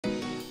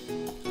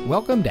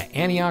Welcome to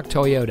Antioch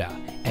Toyota,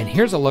 and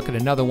here's a look at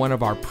another one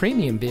of our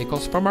premium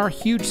vehicles from our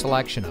huge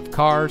selection of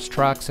cars,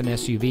 trucks, and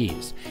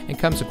SUVs, and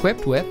comes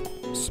equipped with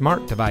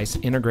smart device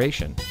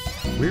integration,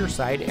 rear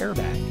side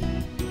airbag,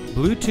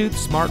 Bluetooth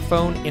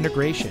smartphone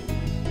integration,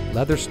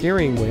 leather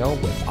steering wheel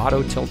with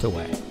auto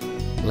tilt-away,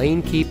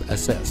 lane keep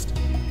assist,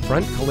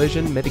 front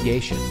collision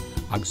mitigation,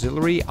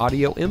 auxiliary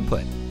audio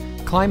input,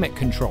 climate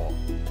control,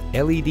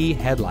 LED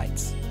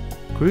headlights,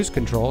 cruise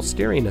control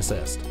steering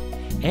assist,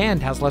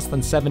 and has less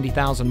than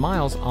 70,000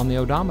 miles on the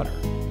odometer.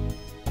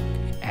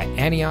 At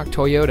Antioch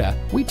Toyota,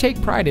 we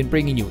take pride in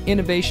bringing you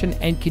innovation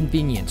and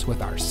convenience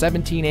with our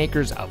 17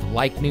 acres of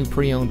like-new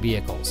pre-owned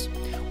vehicles.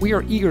 We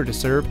are eager to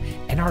serve,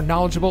 and our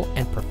knowledgeable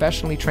and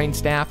professionally trained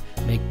staff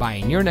make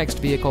buying your next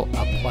vehicle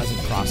a pleasant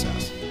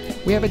process.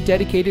 We have a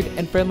dedicated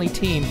and friendly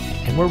team,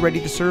 and we're ready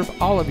to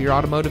serve all of your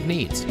automotive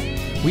needs.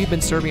 We've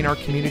been serving our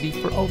community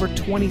for over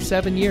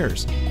 27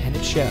 years, and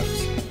it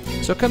shows.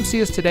 So come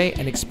see us today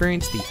and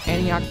experience the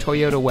Antioch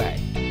Toyota way.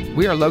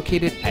 We are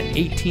located at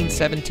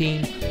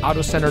 1817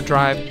 Auto Center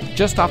Drive,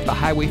 just off the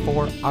Highway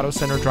 4 Auto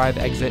Center Drive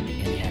exit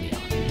in